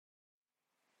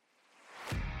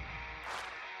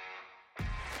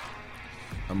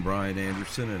I'm Brian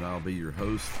Anderson, and I'll be your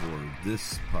host for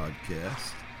this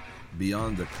podcast,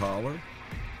 Beyond the Collar,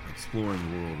 exploring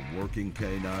the world of working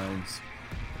canines.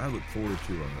 I look forward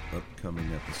to our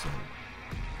upcoming episode.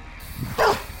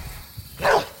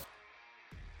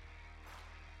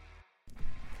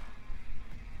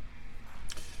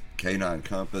 Canine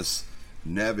Compass,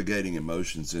 navigating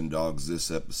emotions in dogs.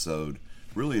 This episode,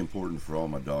 really important for all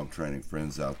my dog training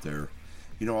friends out there.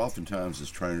 You know, oftentimes as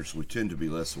trainers, we tend to be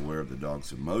less aware of the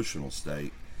dog's emotional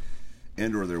state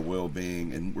and or their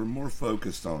well-being, and we're more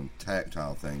focused on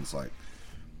tactile things like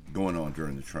going on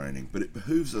during the training. But it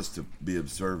behooves us to be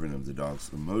observant of the dog's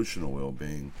emotional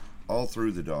well-being all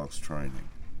through the dog's training.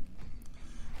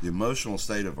 The emotional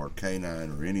state of our canine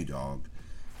or any dog,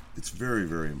 it's very,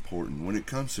 very important. When it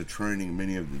comes to training,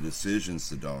 many of the decisions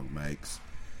the dog makes,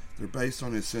 they're based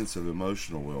on his sense of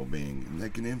emotional well-being, and they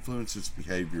can influence its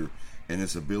behavior and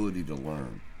his ability to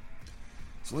learn.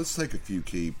 So let's take a few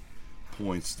key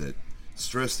points that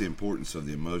stress the importance of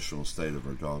the emotional state of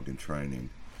our dog in training.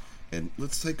 And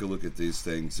let's take a look at these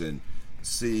things and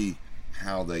see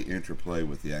how they interplay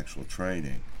with the actual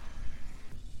training.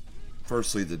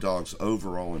 Firstly, the dog's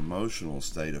overall emotional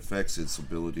state affects its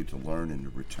ability to learn and to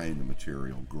retain the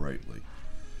material greatly.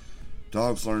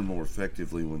 Dogs learn more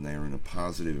effectively when they are in a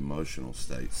positive emotional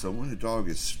state. So when a dog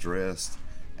is stressed,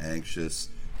 anxious,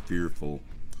 fearful,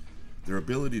 their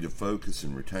ability to focus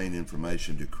and retain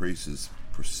information decreases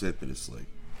precipitously.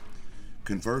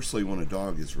 Conversely, when a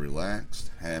dog is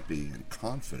relaxed, happy, and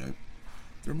confident,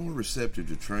 they're more receptive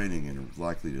to training and are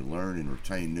likely to learn and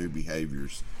retain new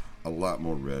behaviors a lot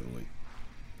more readily.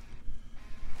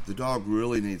 The dog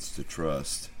really needs to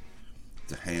trust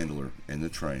the handler and the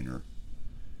trainer.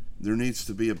 There needs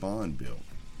to be a bond built.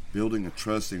 Building a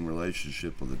trusting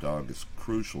relationship with a dog is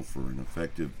crucial for an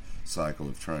effective cycle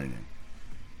of training.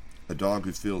 A dog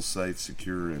who feels safe,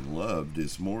 secure, and loved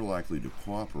is more likely to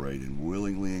cooperate and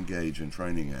willingly engage in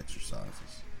training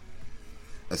exercises.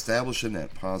 Establishing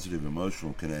that positive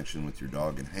emotional connection with your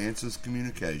dog enhances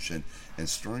communication and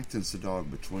strengthens the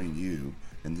dog between you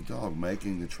and the dog,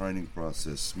 making the training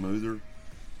process smoother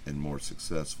and more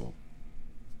successful.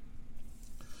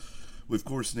 We, of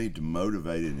course, need to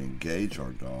motivate and engage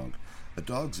our dog. A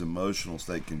dog's emotional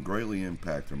state can greatly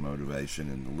impact their motivation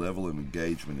and the level of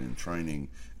engagement in training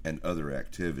and other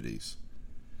activities.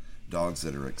 Dogs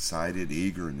that are excited,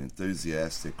 eager, and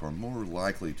enthusiastic are more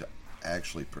likely to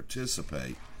actually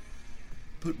participate,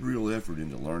 put real effort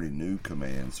into learning new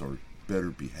commands or better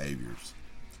behaviors.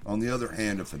 On the other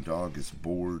hand, if a dog is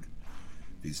bored,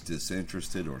 if he's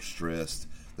disinterested or stressed,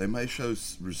 they may show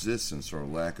resistance or a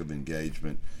lack of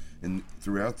engagement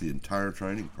throughout the entire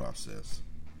training process.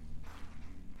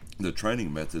 The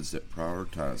training methods that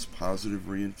prioritize positive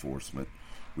reinforcement,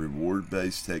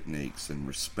 reward-based techniques, and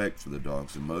respect for the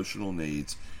dog's emotional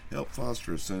needs help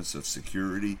foster a sense of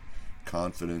security,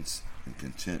 confidence, and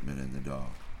contentment in the dog.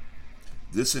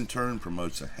 This in turn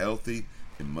promotes a healthy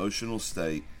emotional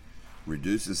state,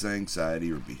 reduces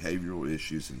anxiety or behavioral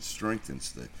issues, and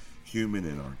strengthens the human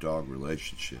and our dog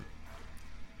relationship.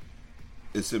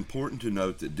 It's important to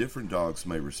note that different dogs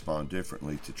may respond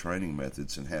differently to training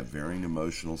methods and have varying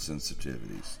emotional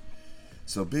sensitivities.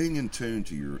 So being in tune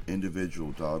to your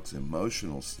individual dog's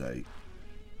emotional state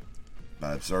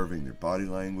by observing their body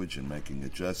language and making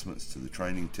adjustments to the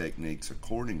training techniques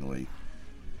accordingly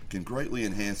can greatly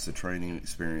enhance the training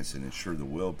experience and ensure the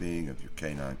well-being of your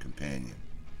canine companion.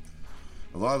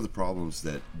 A lot of the problems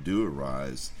that do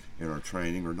arise in our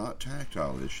training are not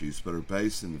tactile issues, but are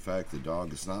based in the fact the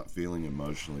dog is not feeling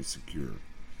emotionally secure.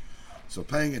 So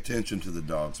paying attention to the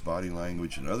dog's body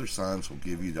language and other signs will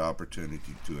give you the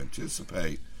opportunity to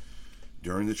anticipate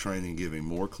during the training, giving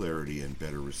more clarity and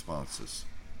better responses.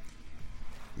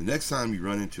 The next time you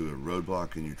run into a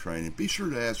roadblock in your training, be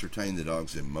sure to ascertain the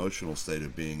dog's emotional state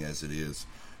of being as it is.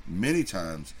 Many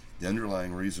times, the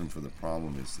underlying reason for the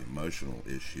problem is the emotional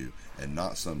issue and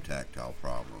not some tactile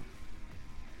problem.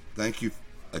 Thank you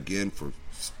again for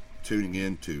tuning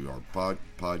in to our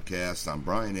podcast. I'm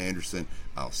Brian Anderson.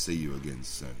 I'll see you again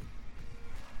soon.